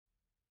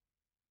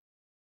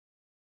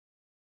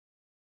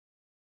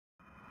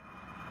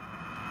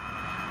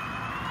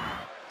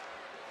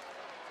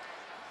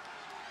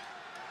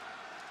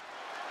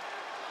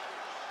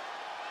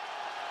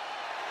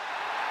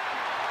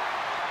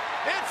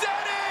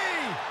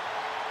City!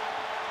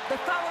 The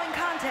following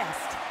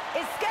contest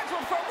is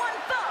scheduled for one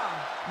fall,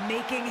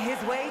 making his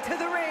way to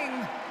the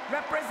ring,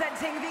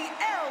 representing the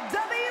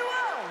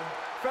LWO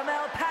from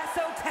El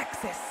Paso,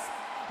 Texas.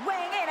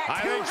 Weighing in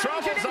at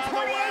 228 pounds.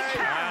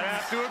 I'd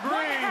have to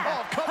agree.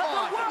 Oh, come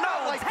on.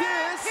 Not like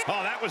this. Oh,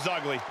 that was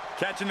ugly.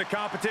 Catching the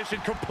competition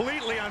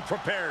completely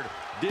unprepared.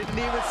 Didn't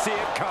even see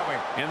it coming.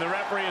 And the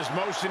referee is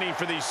motioning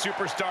for these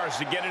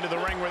superstars to get into the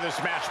ring where this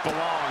match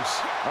belongs.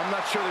 I'm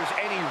not sure there's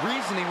any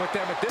reasoning with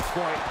them at this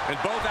point. And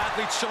both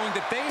athletes showing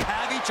that they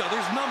have each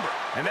other's number.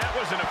 And that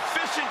was an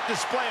efficient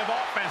display of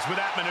offense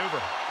with that maneuver.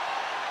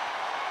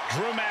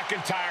 Drew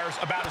McIntyre's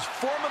about as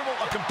formidable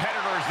a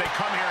competitor as they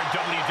come here in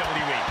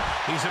WWE.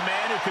 He's a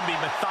man who can be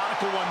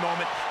methodical one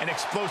moment and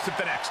explosive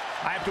the next.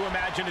 I have to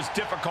imagine it's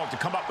difficult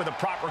to come up with a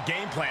proper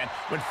game plan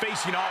when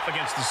facing off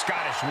against the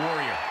Scottish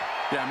Warrior.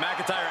 Yeah,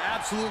 McIntyre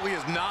absolutely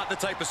is not the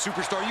type of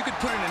superstar you could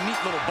put in a neat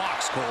little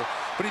box, Cole.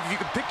 But if you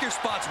can pick your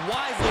spots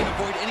wisely and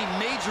avoid any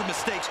major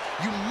mistakes,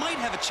 you might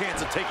have a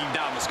chance of taking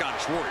down the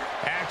Scottish Warrior.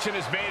 Action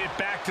has made it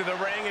back to the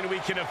ring, and we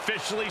can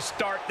officially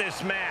start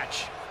this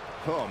match.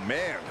 Oh,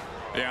 man.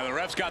 Yeah, the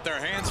refs got their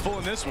hands full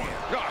in this one.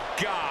 Oh,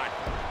 God.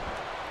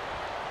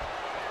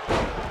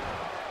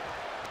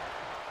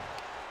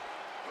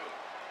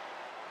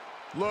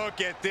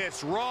 Look at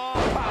this raw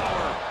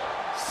power.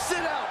 Sit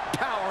out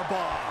power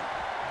bomb.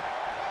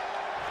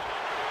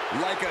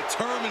 Like a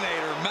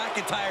Terminator,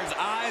 McIntyre's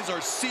eyes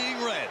are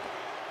seeing red.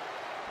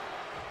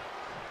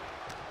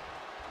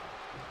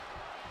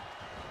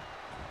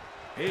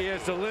 He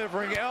is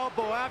delivering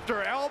elbow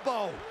after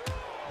elbow.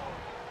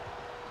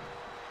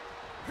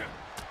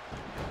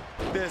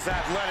 This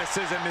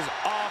athleticism is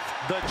off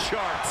the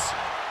charts.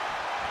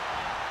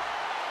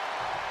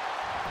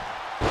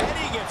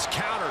 Eddie gets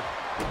countered.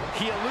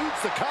 He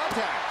eludes the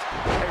contact.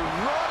 A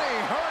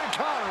running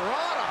hurricane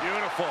rana.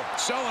 Beautiful.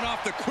 Showing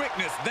off the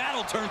quickness.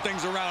 That'll turn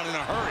things around in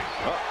a hurry.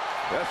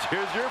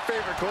 Here's your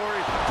favorite,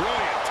 Corey.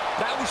 Brilliant.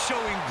 That was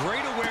showing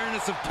great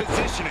awareness of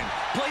positioning,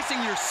 placing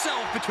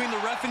yourself between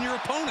the ref and your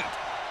opponent.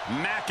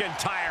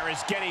 McIntyre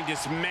is getting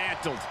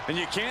dismantled. And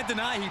you can't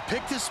deny he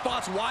picked his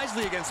spots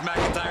wisely against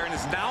McIntyre and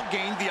has now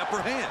gained the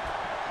upper hand.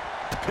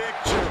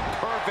 Picture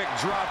perfect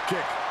drop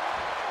kick.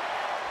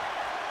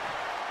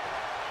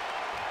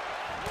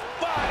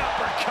 Fine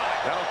uppercut.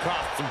 That'll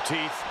cost some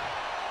teeth.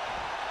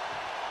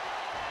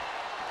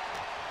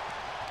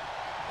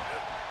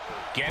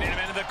 Getting him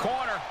into the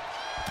corner.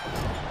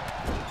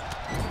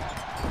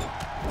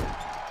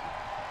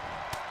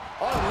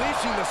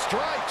 Unleashing the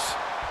strikes.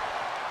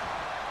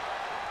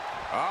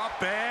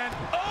 Up and,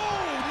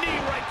 oh, knee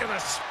right to the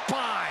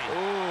spine.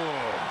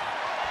 Ooh.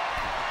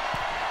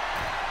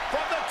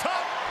 From the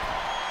top.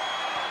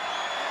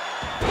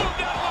 Move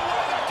down the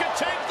way. That could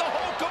change the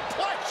whole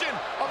complexion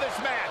of this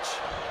match.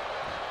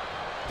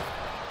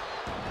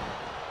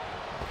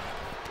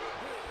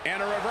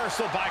 And a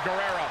reversal by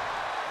Guerrero.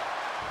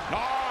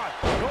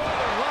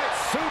 Northern Light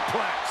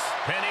suplex.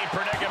 Penny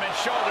predicament,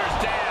 shoulders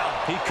down.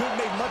 He couldn't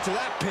make much of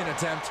that pin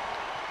attempt.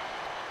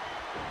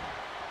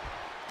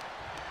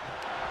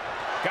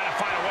 Got to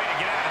find a way to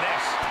get out of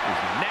this.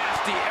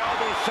 Nasty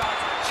elbow shots,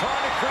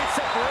 trying to create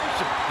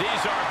separation.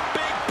 These are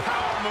big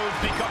power moves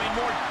becoming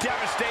more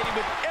devastating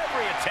with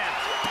every attempt.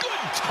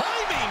 Good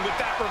timing with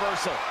that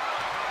reversal.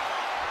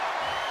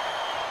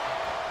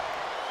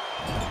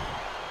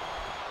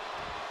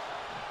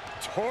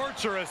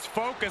 Torturous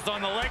focus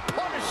on the leg,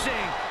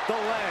 punishing the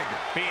leg.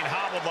 Being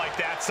hobbled like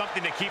that,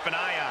 something to keep an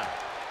eye on.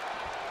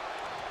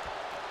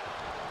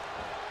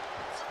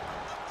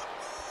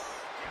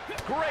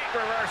 Great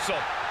reversal.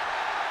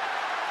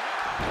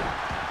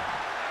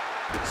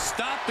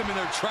 Stopped them in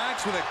their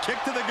tracks with a kick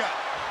to the gut.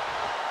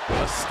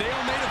 A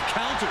stalemate of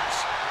counters.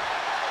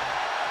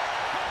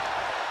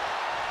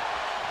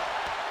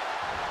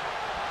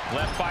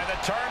 Left by the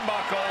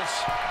turnbuckles.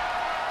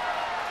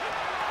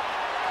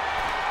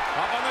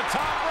 Up on the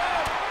top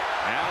rope.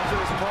 Now to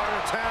this part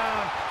of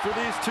town for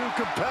these two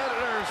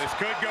competitors. This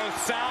could go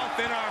south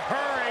in a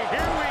hurry.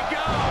 Here we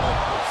go.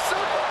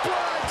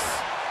 Superplex.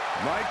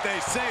 Like they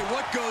say,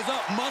 what goes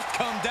up must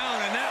come down,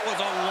 and that was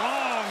a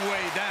long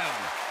way down.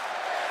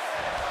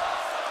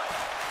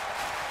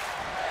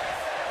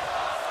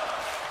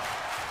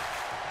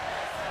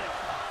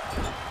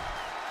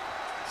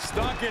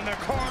 Stuck in the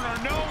corner,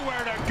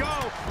 nowhere to go.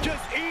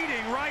 Just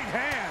eating right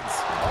hands.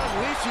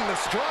 Unleashing the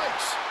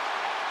strikes.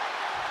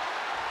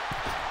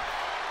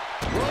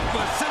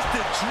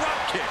 Rope-assisted drop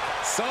kick.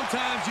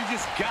 Sometimes you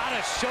just gotta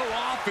show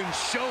off and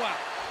show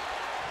out.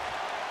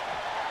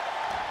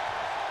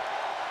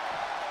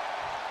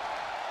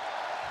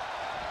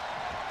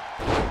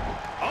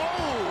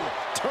 Oh,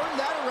 turned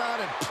that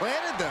around and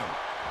planted them.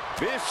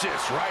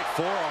 Vicious right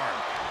forearm.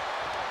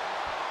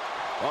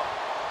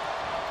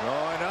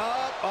 Going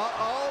up.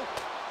 Uh-oh.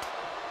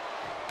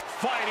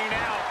 Fighting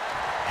out.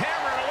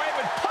 Hammering away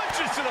with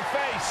punches to the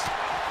face.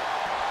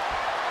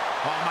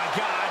 Oh, my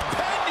God.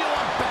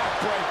 Pendulum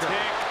backbreaker.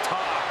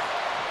 Tick-tock.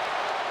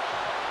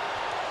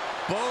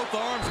 Both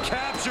arms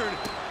captured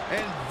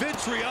and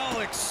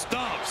vitriolic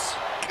stomps.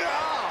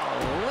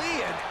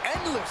 Golly, an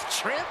endless just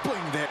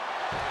trampling there.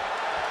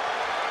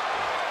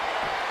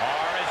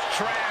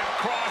 Trap,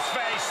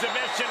 crossface,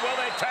 submission, will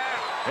they tap?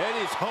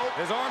 Eddie's hope.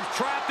 His arm's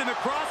trapped in the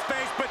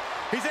crossface, but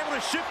he's able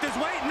to shift his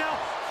weight and now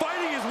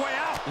fighting his way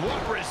out. What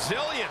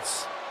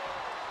resilience.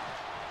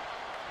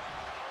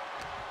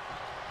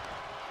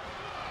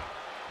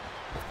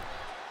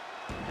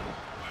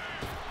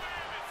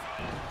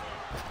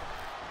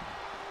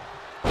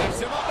 Gives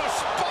him up a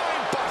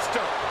spine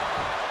buster.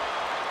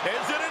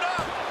 Isn't it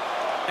up?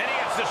 And he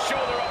gets the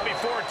shoulder up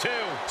before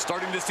two.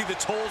 Starting to see the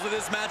tolls of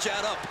this match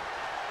add up.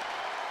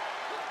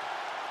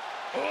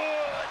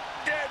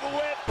 Dead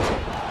whip.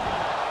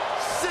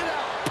 Sit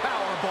out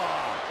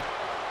powerbomb.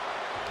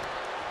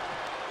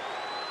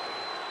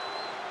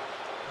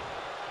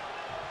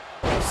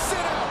 Sit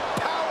out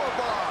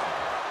powerbomb.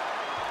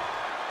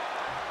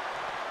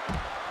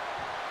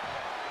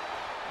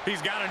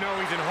 He's got to know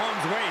he's in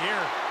harm's way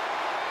here.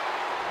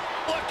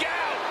 Look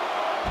out.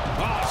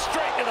 Oh,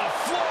 straight to the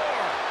floor.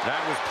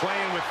 That was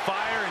playing with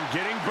fire and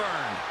getting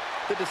burned.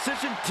 The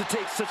decision to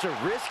take such a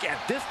risk at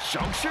this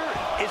juncture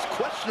is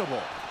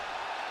questionable.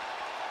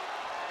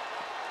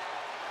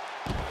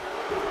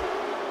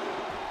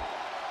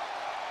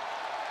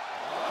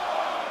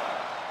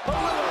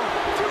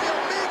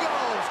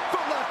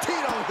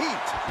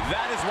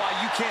 That is why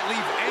you can't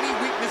leave any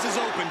weaknesses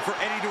open for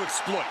Eddie to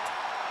exploit.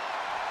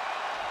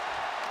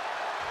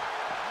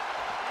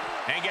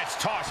 And gets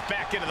tossed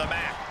back into the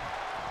mat.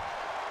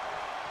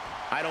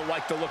 I don't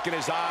like the look in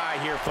his eye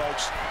here,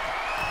 folks.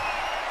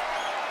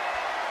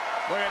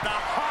 Look at the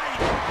height.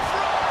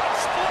 Frog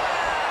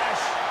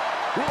splash!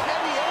 Will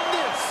Eddie end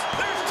this?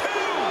 There's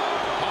two!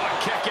 Oh,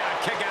 kick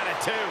out at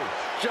two.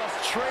 Just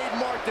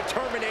trademark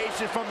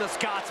determination from the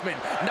Scotsman.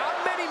 Not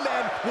many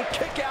men would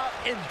kick out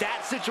in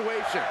that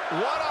situation.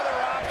 What other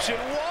option,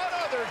 what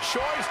other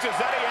choice does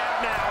Eddie have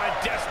now? A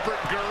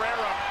desperate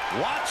Guerrero.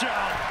 Watch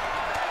out.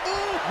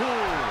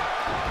 Ooh.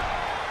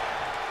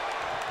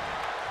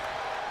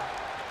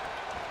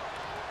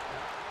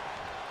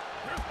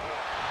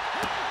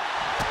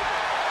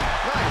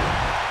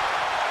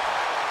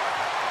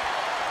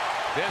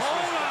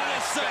 Hold on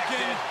a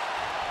second.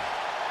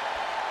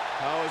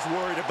 I was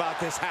worried about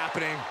this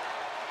happening.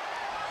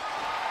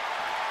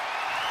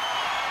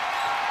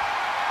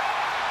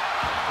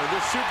 And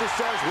this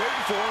superstar's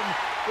waiting for him.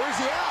 Where's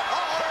he at?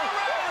 Uh-oh,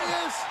 there he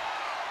is.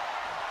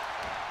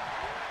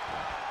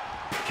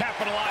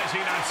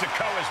 Capitalizing on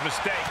Sikoa's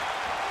mistake.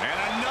 And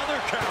another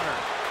counter.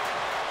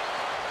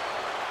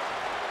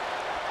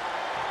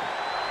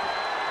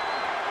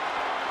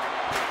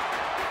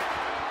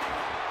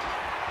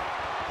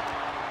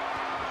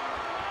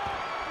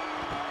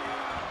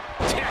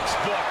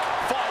 Textbook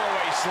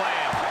fall-away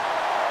slam.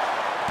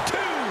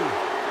 Two.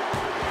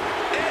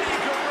 Eddie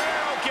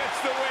Guerrero gets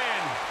the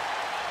win.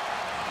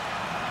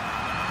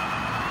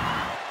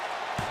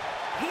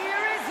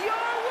 Here is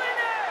your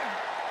winner,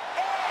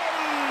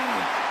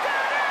 Eddie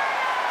Guerrero!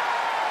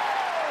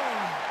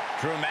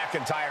 Drew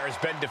McIntyre has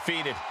been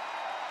defeated.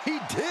 He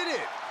did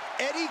it.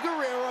 Eddie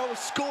Guerrero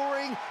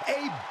scoring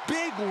a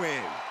big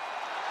win.